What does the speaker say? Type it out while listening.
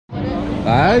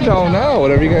I don't know.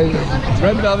 Whatever you guys.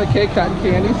 Red velvet cake, cotton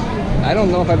candies. I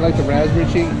don't know if I'd like the raspberry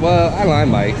cheese. Well, I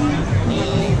might.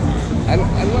 I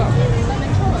don't know.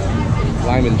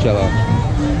 Limoncello.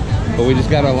 But we just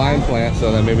got a lime plant,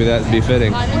 so then maybe that'd be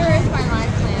fitting. Where is my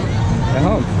lime plant? At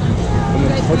home. In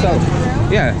the hotel.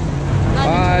 Yeah.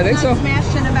 I think so.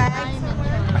 Smashed in a bag.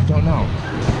 I don't know.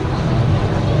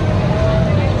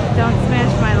 Don't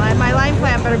smash my lime. My lime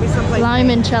plant better be someplace.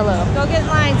 Limoncello. Go get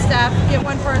line stuff. Get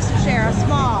one for us to share. A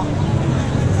small.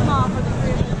 Small for the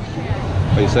three of us to share.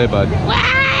 What do you say, bud?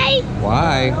 Why?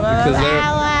 Why? Because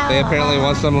they apparently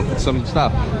want some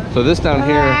stuff. So this down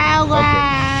here.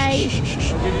 Okay.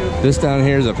 This down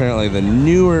here is apparently the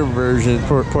newer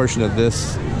portion of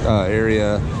this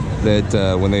area. That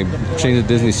when they changed to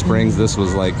Disney Springs, this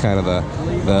was like kind of the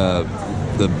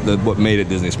what made it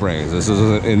Disney Springs. This was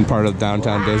in part of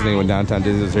downtown Disney. When downtown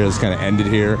Disney was here, this kind of ended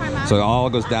here. So it all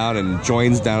goes down and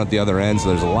joins down at the other end. So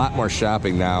there's a lot more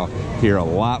shopping now here, a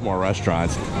lot more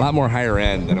restaurants, a lot more higher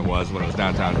end than it was when it was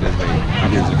downtown Disney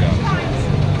years ago.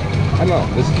 I don't know.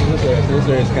 This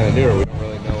area is kind of newer. We don't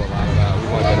really know a lot about.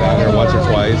 We went down there once or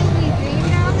twice.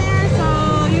 Down there, so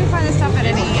you can find the stuff at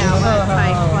any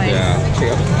nice place. Yeah. Check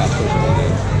out the top portion of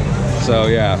it. So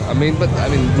yeah, we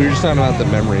were just talking about the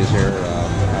memories here.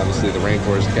 Obviously, the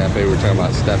Rainforest Cafe. We were talking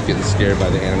about Steph getting scared by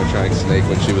the animatronic snake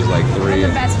when she was like 3. One of the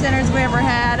best dinners we ever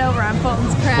had over on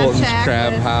Fulton's Crab Shack.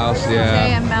 Crab House, yeah.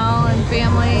 Jay and Mel and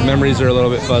family. Memories are a little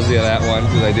bit fuzzy of that one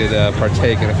because I did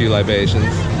partake in a few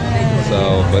libations.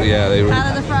 So, but yeah, they were.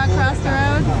 How did the frog cross the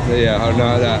road? Yeah,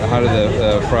 how did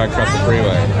the frog cross the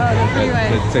freeway? Oh, the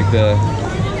freeway. Take the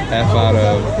F out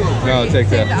of, no, take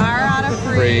the R out of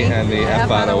free and the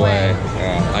F out of way.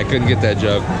 Yeah, I couldn't get that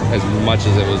joke as much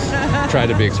as it was tried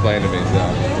to be explained to me. So,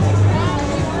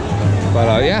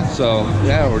 but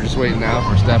yeah, we're just waiting now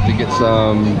for Steph to get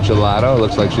some gelato. It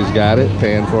looks like she's got it,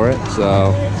 paying for it.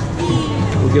 So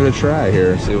we'll give it a try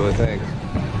here, see what we think.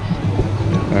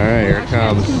 All right, here it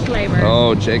comes.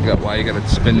 Oh, Jacob, why you gotta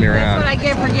spin me around? That's what I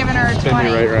get for giving her a 20. Spin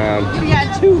me right around. You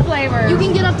got 2 flavors. You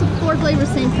can get up to 4 flavors,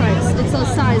 same price. It's the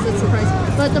size, it's the price.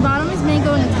 But the bottom is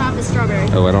mango and the top is strawberry.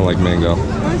 Oh, I don't like mango.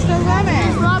 Where's the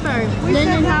lemon? Strawberry. They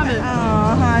didn't have it.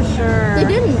 Oh, sure. They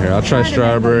didn't. Here, I'll try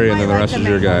strawberry and then the rest is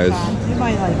your guys. You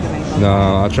might like the mango. No,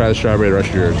 I'll try the strawberry, the rest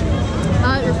is yours.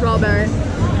 Your strawberry.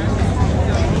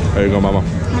 There you go, Mama.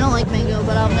 I don't like mango,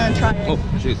 but I'm gonna try it. Oh,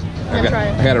 jeez. I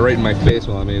try got it right in my face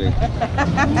while I'm eating.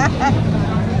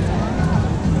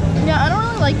 Yeah, I don't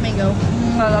really like mango.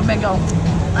 I love mango.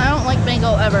 I don't like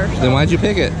mango ever. So. Then why'd you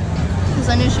pick it? Because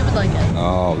I knew she would like it.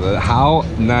 Oh, how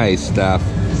nice, Steph.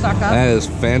 Suck up. That is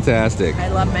fantastic. I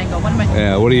love mango. What am I?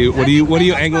 Yeah. What are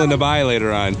you angling to buy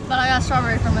later on? But I got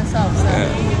strawberry for myself. So.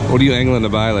 Yeah. What are you angling to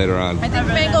buy later on? I think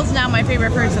mango's now my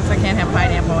favorite fruit since I can't have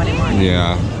pineapple anymore.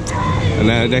 Yeah. And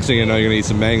then next thing you know, you're gonna eat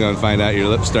some mango and find out your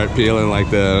lips start peeling like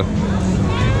the.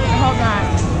 I hope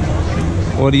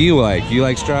not. What do you like? You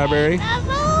like strawberry?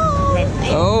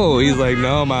 Oh, he's like,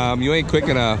 no, Mom, you ain't quick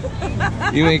enough.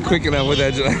 You ain't quick enough with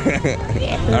that.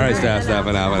 All right, stop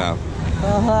it out.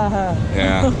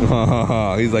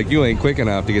 Yeah. He's like, you ain't quick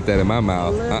enough to get that in my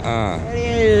mouth. Alright,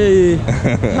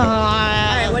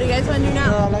 what do you guys want to do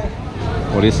now?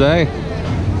 What do you say?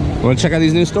 We want to check out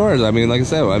these new stores. I mean, like I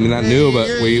said, not new, but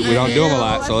we don't do them a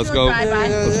lot. So let's go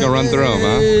run through them,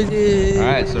 huh? All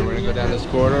right, so we're gonna go down this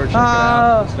corridor, check it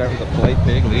out. Start with the Plate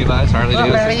Pig, Levi's, Harley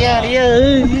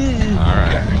Davidson. All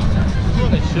right.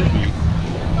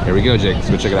 Here we go, Jake. Let's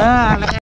go check it out.